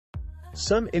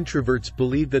Some introverts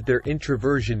believe that their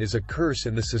introversion is a curse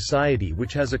in the society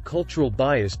which has a cultural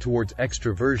bias towards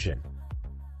extroversion.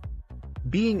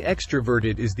 Being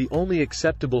extroverted is the only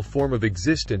acceptable form of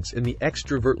existence in the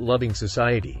extrovert-loving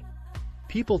society.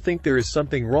 People think there is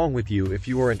something wrong with you if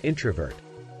you are an introvert.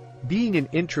 Being an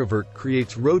introvert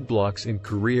creates roadblocks in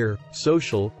career,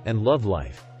 social, and love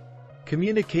life.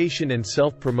 Communication and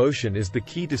self-promotion is the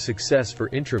key to success for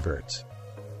introverts.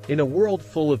 In a world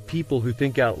full of people who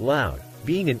think out loud,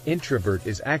 being an introvert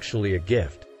is actually a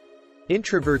gift.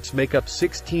 Introverts make up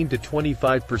 16 to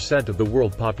 25% of the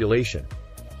world population.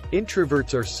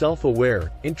 Introverts are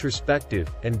self-aware, introspective,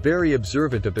 and very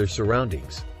observant of their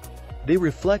surroundings. They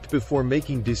reflect before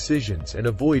making decisions and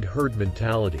avoid herd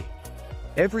mentality.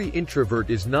 Every introvert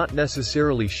is not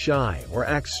necessarily shy or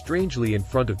acts strangely in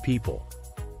front of people.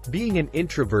 Being an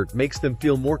introvert makes them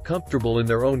feel more comfortable in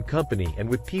their own company and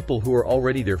with people who are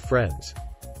already their friends.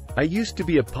 I used to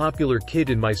be a popular kid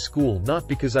in my school not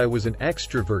because I was an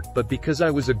extrovert but because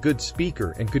I was a good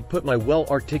speaker and could put my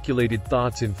well-articulated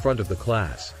thoughts in front of the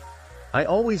class. I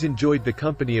always enjoyed the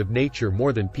company of nature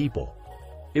more than people.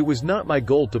 It was not my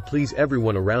goal to please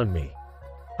everyone around me.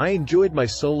 I enjoyed my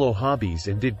solo hobbies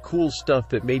and did cool stuff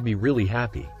that made me really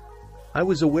happy. I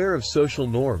was aware of social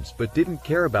norms but didn't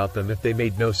care about them if they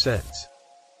made no sense.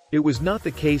 It was not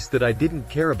the case that I didn't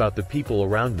care about the people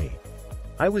around me.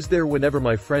 I was there whenever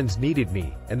my friends needed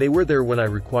me, and they were there when I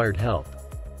required help.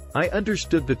 I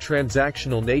understood the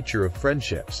transactional nature of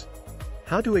friendships.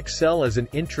 How to excel as an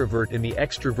introvert in the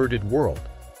extroverted world.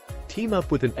 Team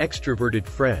up with an extroverted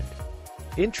friend.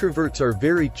 Introverts are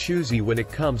very choosy when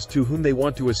it comes to whom they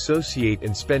want to associate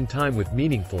and spend time with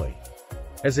meaningfully.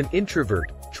 As an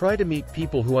introvert, try to meet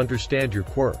people who understand your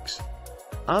quirks.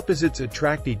 Opposites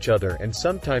attract each other and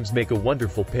sometimes make a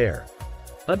wonderful pair.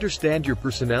 Understand your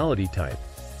personality type.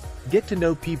 Get to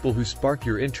know people who spark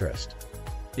your interest.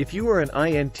 If you are an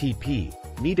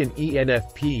INTP, meet an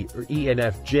ENFP or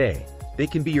ENFJ. They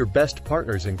can be your best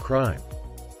partners in crime.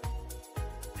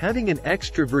 Having an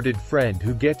extroverted friend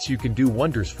who gets you can do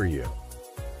wonders for you.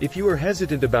 If you are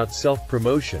hesitant about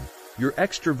self-promotion, your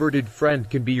extroverted friend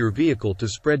can be your vehicle to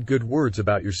spread good words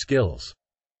about your skills.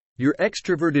 Your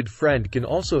extroverted friend can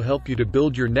also help you to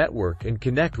build your network and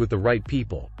connect with the right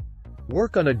people.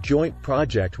 Work on a joint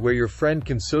project where your friend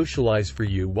can socialize for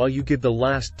you while you give the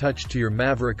last touch to your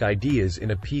maverick ideas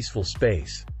in a peaceful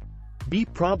space. Be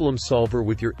problem solver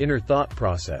with your inner thought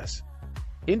process.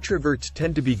 Introverts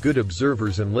tend to be good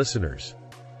observers and listeners.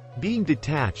 Being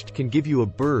detached can give you a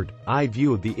bird's-eye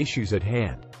view of the issues at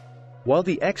hand. While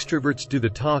the extroverts do the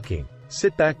talking,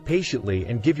 sit back patiently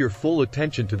and give your full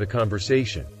attention to the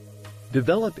conversation.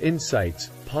 Develop insights,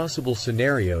 possible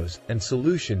scenarios, and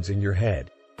solutions in your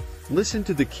head. Listen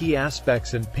to the key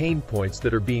aspects and pain points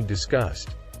that are being discussed.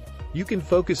 You can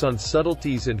focus on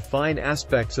subtleties and fine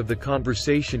aspects of the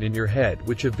conversation in your head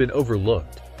which have been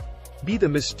overlooked. Be the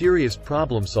mysterious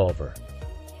problem solver.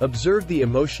 Observe the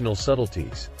emotional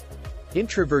subtleties.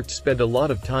 Introverts spend a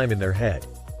lot of time in their head.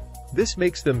 This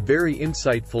makes them very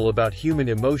insightful about human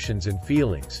emotions and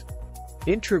feelings.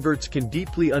 Introverts can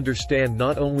deeply understand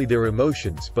not only their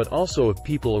emotions but also of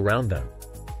people around them.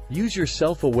 Use your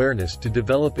self-awareness to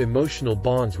develop emotional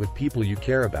bonds with people you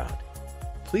care about.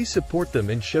 Please support them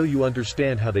and show you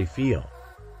understand how they feel.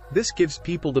 This gives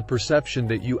people the perception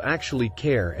that you actually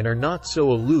care and are not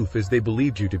so aloof as they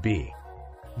believed you to be.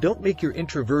 Don't make your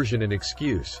introversion an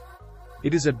excuse.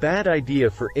 It is a bad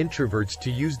idea for introverts to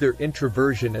use their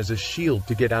introversion as a shield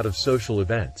to get out of social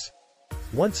events.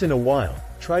 Once in a while,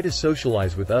 try to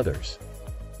socialize with others.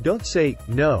 Don't say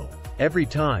no every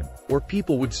time, or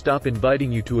people would stop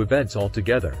inviting you to events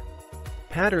altogether.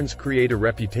 Patterns create a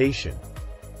reputation.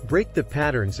 Break the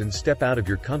patterns and step out of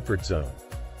your comfort zone.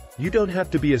 You don't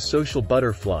have to be a social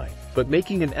butterfly, but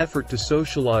making an effort to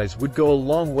socialize would go a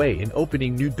long way in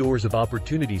opening new doors of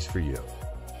opportunities for you.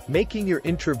 Making your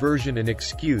introversion an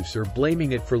excuse or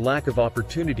blaming it for lack of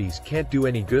opportunities can't do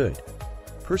any good.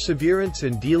 Perseverance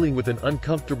and dealing with an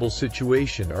uncomfortable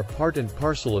situation are part and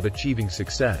parcel of achieving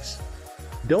success.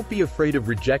 Don't be afraid of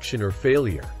rejection or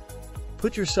failure.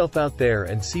 Put yourself out there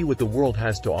and see what the world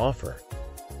has to offer.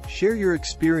 Share your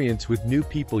experience with new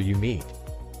people you meet.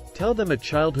 Tell them a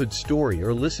childhood story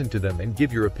or listen to them and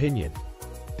give your opinion.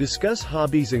 Discuss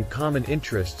hobbies and common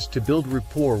interests to build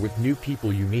rapport with new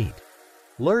people you meet.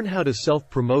 Learn how to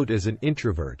self-promote as an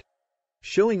introvert.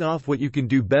 Showing off what you can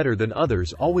do better than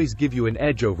others always give you an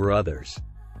edge over others.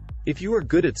 If you are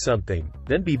good at something,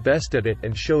 then be best at it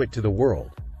and show it to the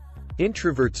world.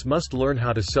 Introverts must learn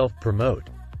how to self-promote.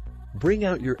 Bring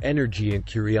out your energy and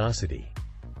curiosity.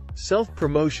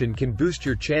 Self-promotion can boost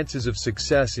your chances of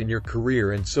success in your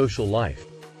career and social life.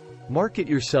 Market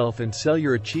yourself and sell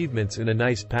your achievements in a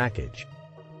nice package.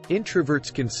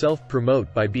 Introverts can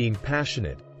self-promote by being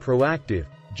passionate, proactive,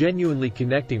 genuinely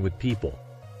connecting with people.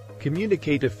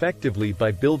 Communicate effectively by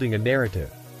building a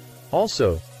narrative.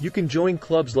 Also, you can join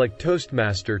clubs like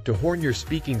Toastmaster to hone your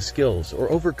speaking skills or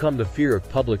overcome the fear of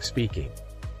public speaking.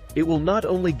 It will not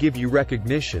only give you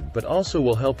recognition but also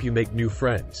will help you make new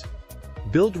friends.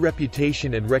 Build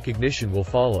reputation and recognition will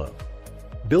follow.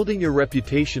 Building your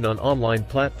reputation on online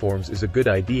platforms is a good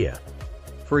idea.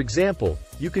 For example,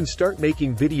 you can start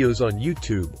making videos on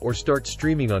YouTube or start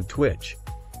streaming on Twitch.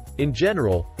 In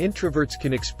general, introverts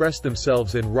can express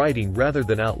themselves in writing rather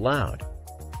than out loud.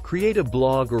 Create a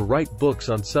blog or write books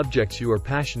on subjects you are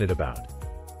passionate about.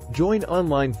 Join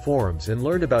online forums and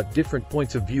learn about different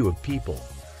points of view of people.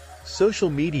 Social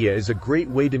media is a great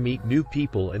way to meet new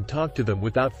people and talk to them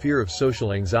without fear of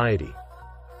social anxiety.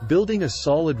 Building a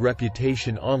solid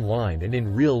reputation online and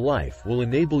in real life will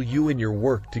enable you and your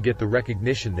work to get the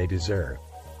recognition they deserve.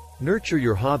 Nurture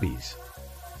your hobbies.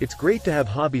 It's great to have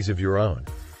hobbies of your own.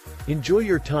 Enjoy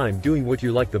your time doing what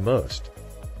you like the most.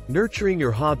 Nurturing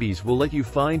your hobbies will let you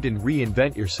find and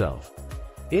reinvent yourself.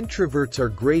 Introverts are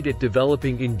great at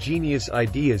developing ingenious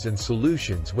ideas and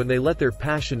solutions when they let their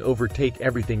passion overtake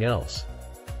everything else.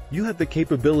 You have the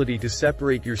capability to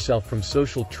separate yourself from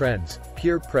social trends,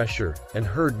 peer pressure, and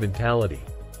herd mentality.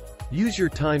 Use your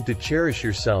time to cherish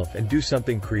yourself and do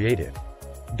something creative.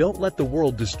 Don't let the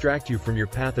world distract you from your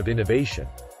path of innovation.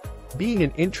 Being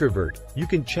an introvert, you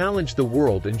can challenge the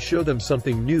world and show them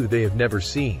something new they have never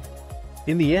seen.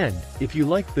 In the end, if you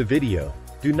liked the video,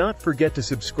 do not forget to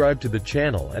subscribe to the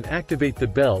channel and activate the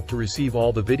bell to receive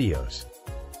all the videos.